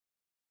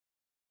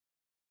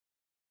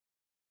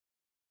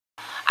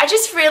I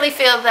just really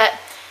feel that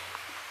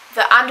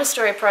the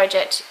Understory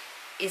project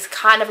is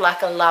kind of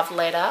like a love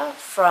letter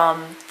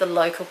from the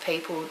local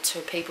people to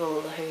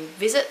people who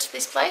visit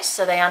this place,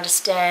 so they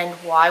understand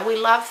why we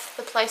love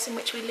the place in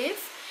which we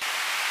live.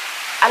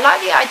 I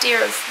like the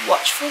idea of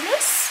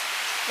watchfulness,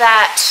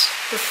 that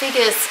the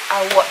figures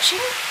are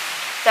watching.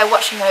 They're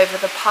watching over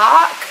the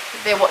park,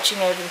 they're watching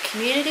over the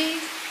community,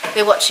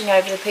 they're watching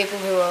over the people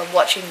who are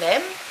watching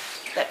them.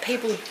 That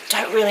people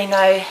don't really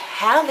know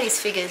how these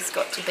figures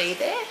got to be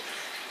there.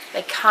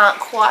 They can't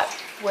quite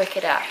work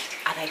it out.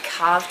 Are they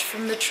carved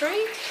from the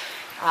tree?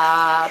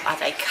 Are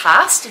they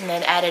cast and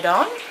then added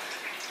on?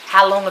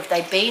 How long have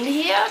they been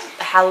here?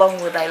 How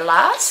long will they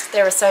last?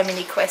 There are so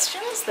many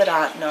questions that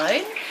aren't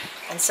known,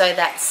 and so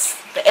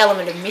that's the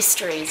element of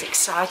mystery is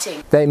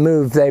exciting. They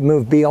move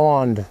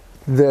beyond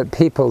the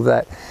people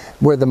that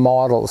were the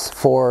models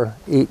for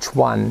each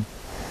one,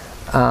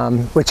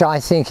 which I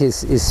think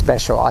is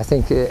special. I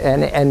think,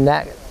 and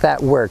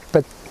that worked,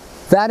 but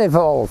that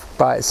evolved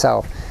by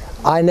itself.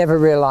 I never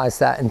realized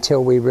that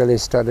until we really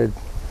started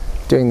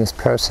doing this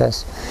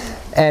process.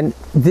 And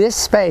this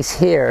space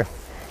here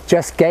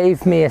just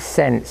gave me a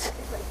sense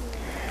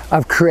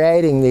of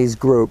creating these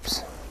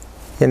groups.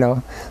 You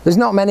know, there's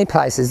not many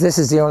places. This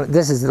is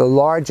the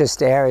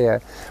largest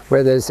area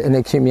where there's an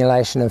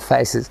accumulation of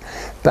faces.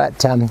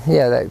 But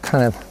yeah, that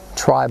kind of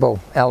tribal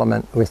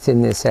element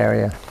within this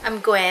area. I'm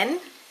Gwen,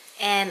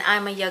 and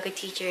I'm a yoga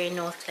teacher in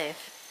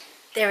Northcliffe.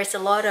 There is a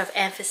lot of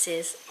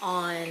emphasis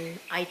on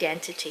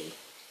identity.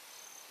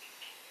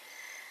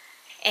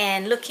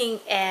 And looking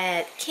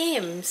at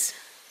Kim's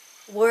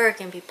work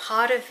and be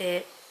part of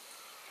it,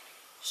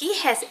 he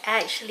has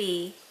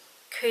actually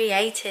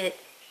created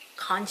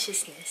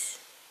consciousness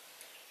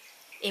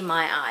in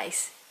my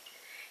eyes.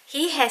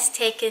 He has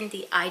taken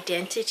the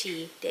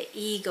identity, the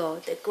ego,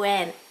 the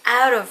Gwen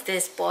out of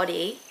this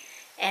body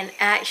and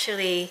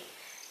actually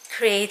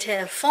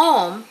created a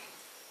form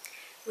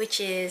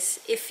which is,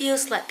 it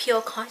feels like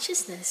pure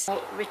consciousness.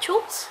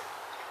 Rituals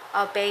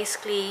are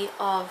basically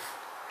of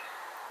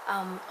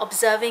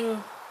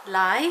observing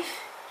life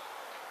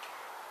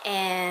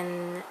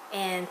and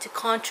to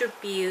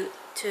contribute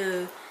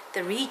to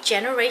the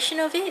regeneration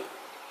of it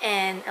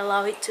and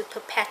allow it to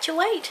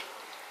perpetuate.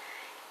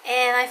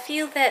 And I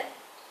feel that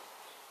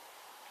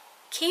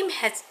Kim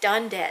has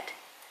done that,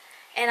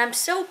 and I'm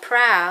so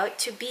proud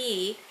to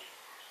be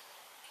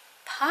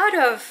part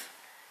of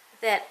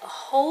that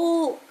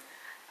whole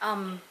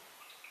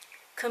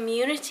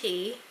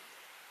community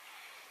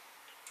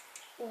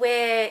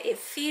where it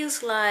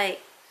feels like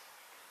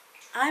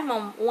I'm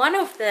one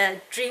of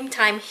the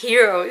Dreamtime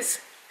heroes.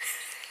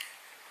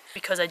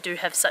 Because I do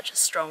have such a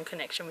strong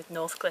connection with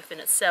Northcliffe in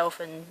itself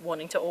and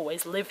wanting to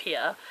always live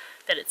here,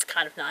 that it's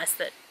kind of nice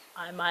that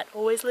I might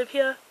always live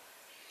here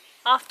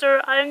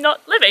after I'm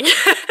not living.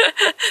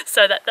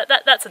 So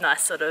that's a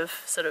nice sort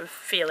of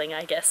feeling,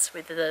 I guess,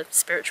 with the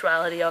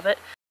spirituality of it.